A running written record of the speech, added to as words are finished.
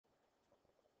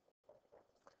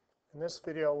In this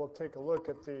video, we'll take a look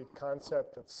at the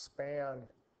concept of span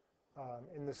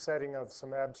in the setting of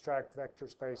some abstract vector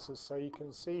spaces. So you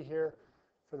can see here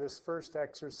for this first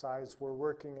exercise, we're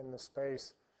working in the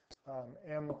space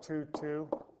M22,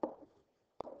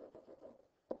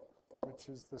 which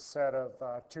is the set of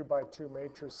 2 by 2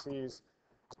 matrices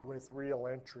with real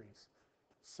entries.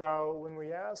 So when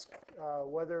we ask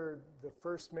whether the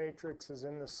first matrix is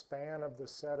in the span of the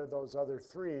set of those other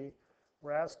three,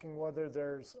 we're asking whether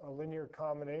there's a linear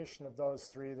combination of those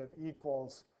three that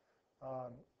equals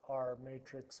our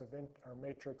matrix of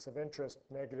interest,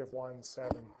 -1,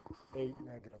 7, 8,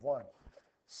 -1.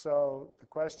 So the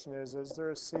question is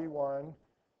there a C1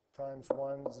 times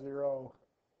 1, 0,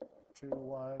 2,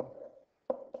 1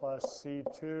 plus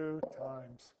C2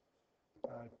 times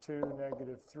 2,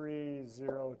 -3,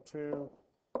 0, 2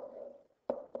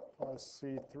 plus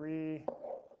C3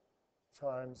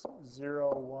 times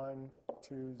 0, 1,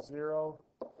 2, 0,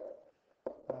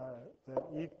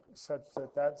 such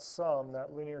that that sum,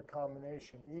 that linear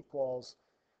combination, equals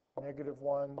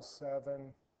 -1,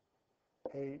 7,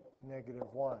 8,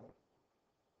 -1.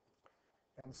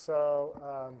 And so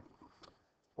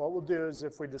what we'll do is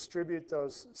if we distribute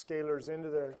those scalars into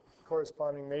their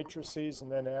corresponding matrices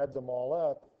and then add them all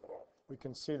up, we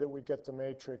can see that we get the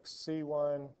matrix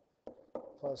C1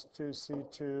 plus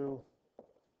 2C2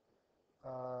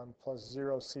 plus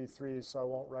 0C3, so I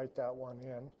won't write that one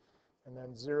in. And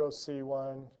then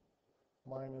 0C1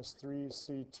 minus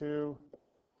 3C2,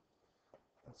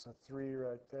 that's a 3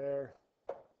 right there,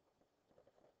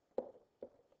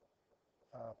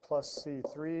 plus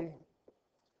C3.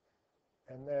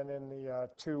 And then in the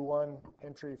 2, 1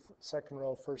 entry, second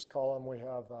row, first column, we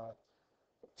have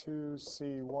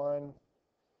 2C1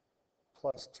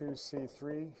 plus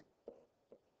 2C3.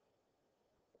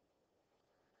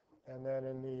 And then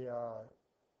in the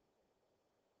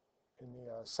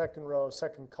second row,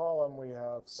 second column, we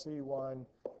have C1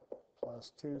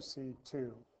 plus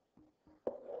 2C2.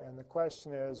 And the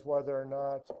question is whether or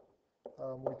not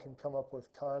we can come up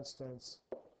with constants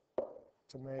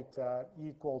to make that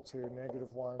equal to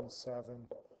 -1, 7,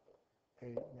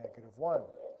 8, -1.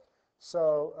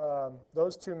 So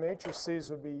those two matrices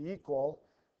would be equal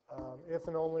if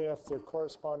and only if their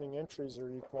corresponding entries are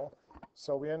equal.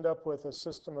 So we end up with a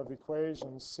system of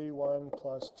equations, C1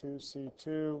 plus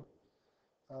 2C2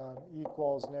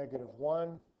 equals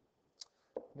 -1,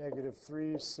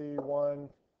 -3C1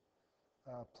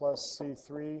 plus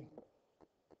C3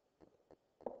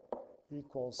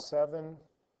 equals 7,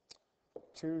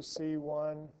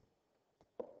 2C1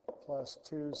 plus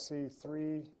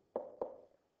 2C3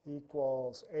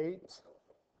 equals 8,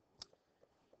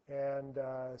 and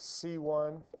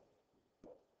C1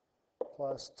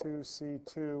 plus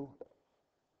 2C2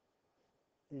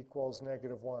 equals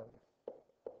 -1.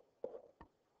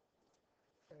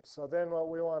 So then what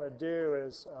we want to do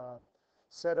is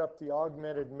set up the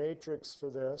augmented matrix for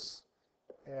this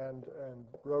and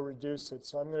row reduce it.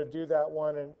 So I'm going to do that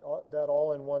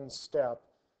all in one step.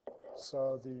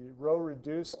 So the row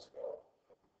reduced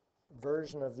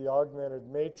version of the augmented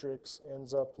matrix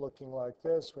ends up looking like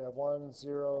this. We have 1,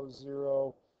 0,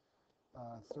 0,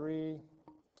 3,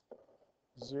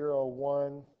 0,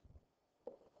 1,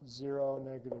 0,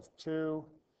 -2,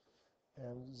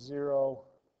 and 0,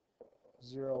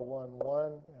 0, 1,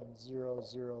 1, and 0,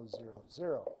 0, 0,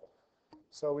 0.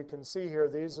 So we can see here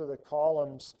these are the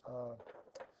columns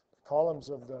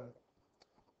of the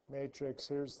matrix.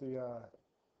 Here's the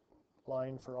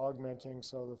line for augmenting.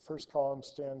 So the first column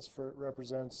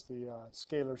represents the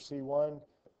scalar C1,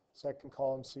 second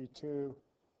column C2,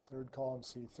 third column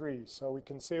C3. So we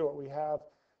can see what we have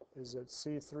is that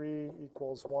C3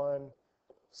 equals 1,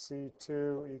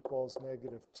 C2 equals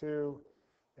 -2,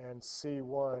 and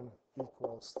C1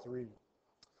 equals 3.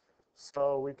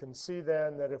 So we can see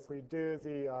then that if we do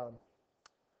the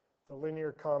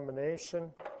linear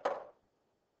combination,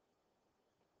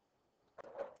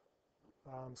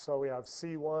 so we have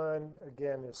C1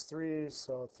 again is 3,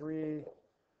 so 3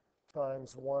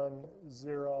 times 1,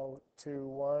 0, 2,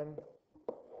 1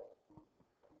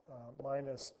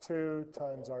 minus 2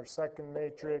 times our second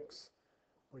matrix,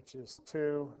 which is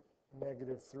 2,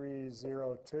 -3,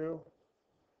 0, 2,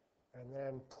 and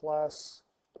then plus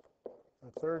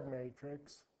the third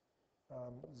matrix,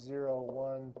 0,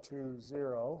 1, 2,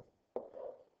 0,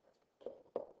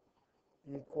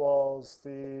 equals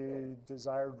the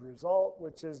desired result,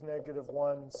 which is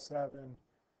 -1, 7,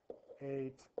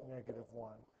 8,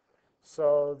 -1.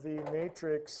 So the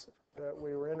matrix that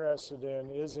we were interested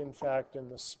in is in fact in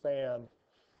the span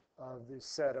of the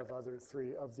set of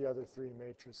the other three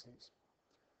matrices.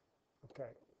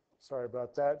 Okay. Sorry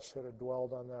about that, should have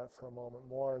dwelled on that for a moment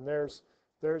more. And there's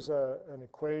an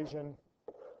equation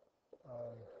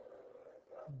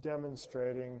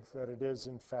demonstrating that it is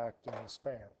in fact in the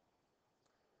span.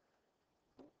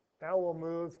 Now we'll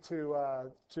move to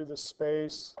the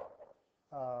space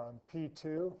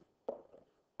P2,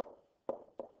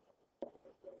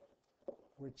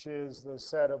 which is the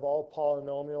set of all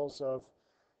polynomials of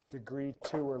degree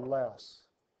 2 or less.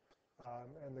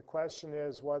 And the question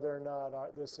is whether or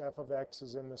not this f of x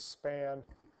is in the span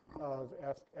of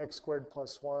x squared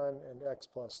plus 1 and x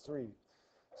plus 3.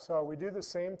 So we do the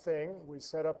same thing. We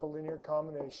set up a linear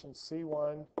combination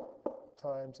c1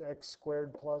 times x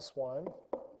squared plus 1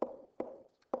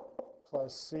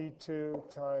 plus c2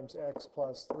 times x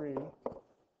plus 3.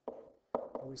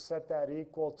 And we set that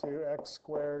equal to x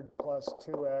squared plus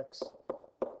 2x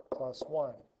plus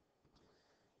 1.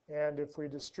 And if we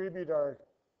distribute our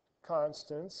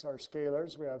constants, our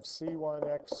scalars, we have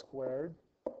c1x squared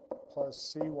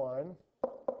plus c1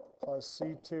 plus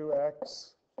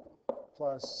c2x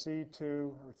plus c2,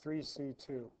 or 3c2.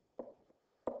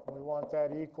 And we want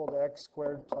that equal to x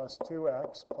squared plus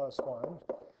 2x plus 1.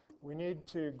 We need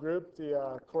to group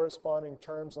the corresponding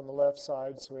terms on the left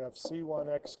side. So we have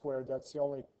c1x squared, that's the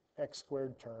only x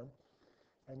squared term.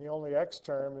 And the only x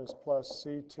term is plus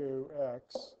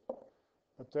c2x.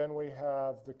 But then we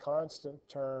have the constant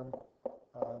term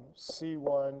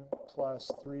c1 plus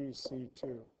 3c2.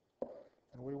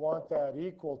 And we want that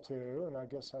equal to, and I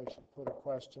guess I should put a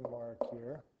question mark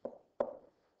here.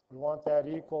 We want that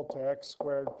equal to x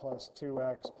squared plus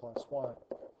 2x plus 1.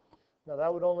 Now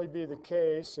that would only be the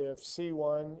case if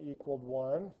c1 equaled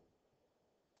 1.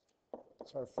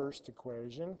 That's our first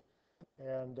equation.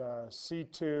 And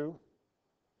c2,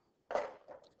 let's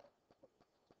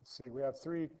see, we have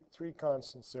three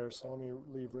constants there, so let me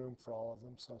leave room for all of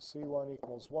them. So c1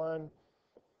 equals 1,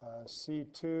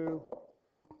 c2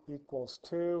 equals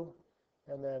 2,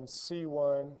 and then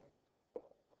c1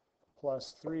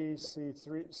 plus 3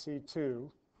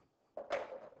 c2.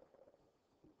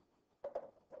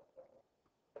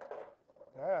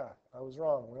 I was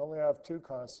wrong. We only have two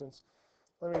constants.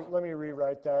 Let me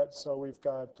rewrite that. So we've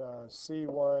got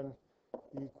c1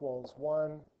 equals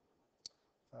 1,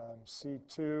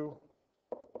 c2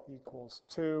 equals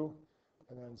 2,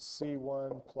 and then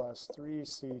c1 plus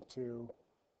 3c2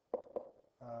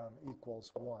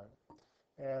 equals 1.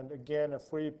 And again,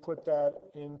 if we put that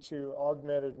into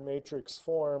augmented matrix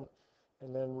form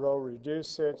and then row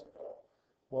reduce it,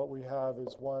 what we have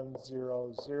is 1,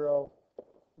 0, 0,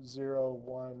 0,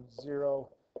 1, 0,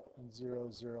 and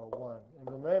 0, 0, 1.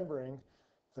 And remembering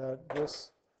that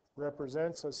this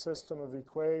represents a system of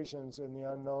equations in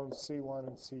the unknowns c1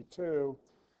 and c2,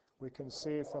 we can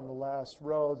see from the last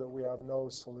row that we have no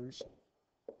solution.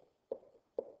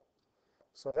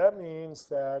 So that means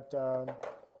that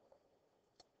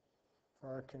for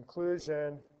our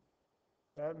conclusion,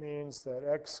 that means that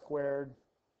x squared,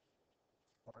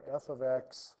 or f of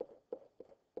x,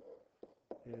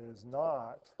 is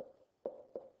not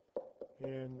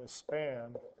in the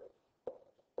span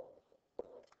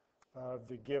of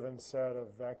the given set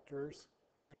of vectors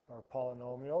or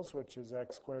polynomials, which is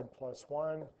x squared plus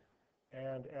 1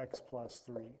 and x plus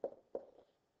 3.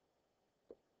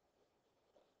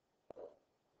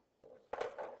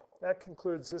 That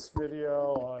concludes this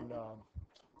video on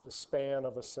the span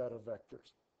of a set of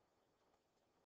vectors.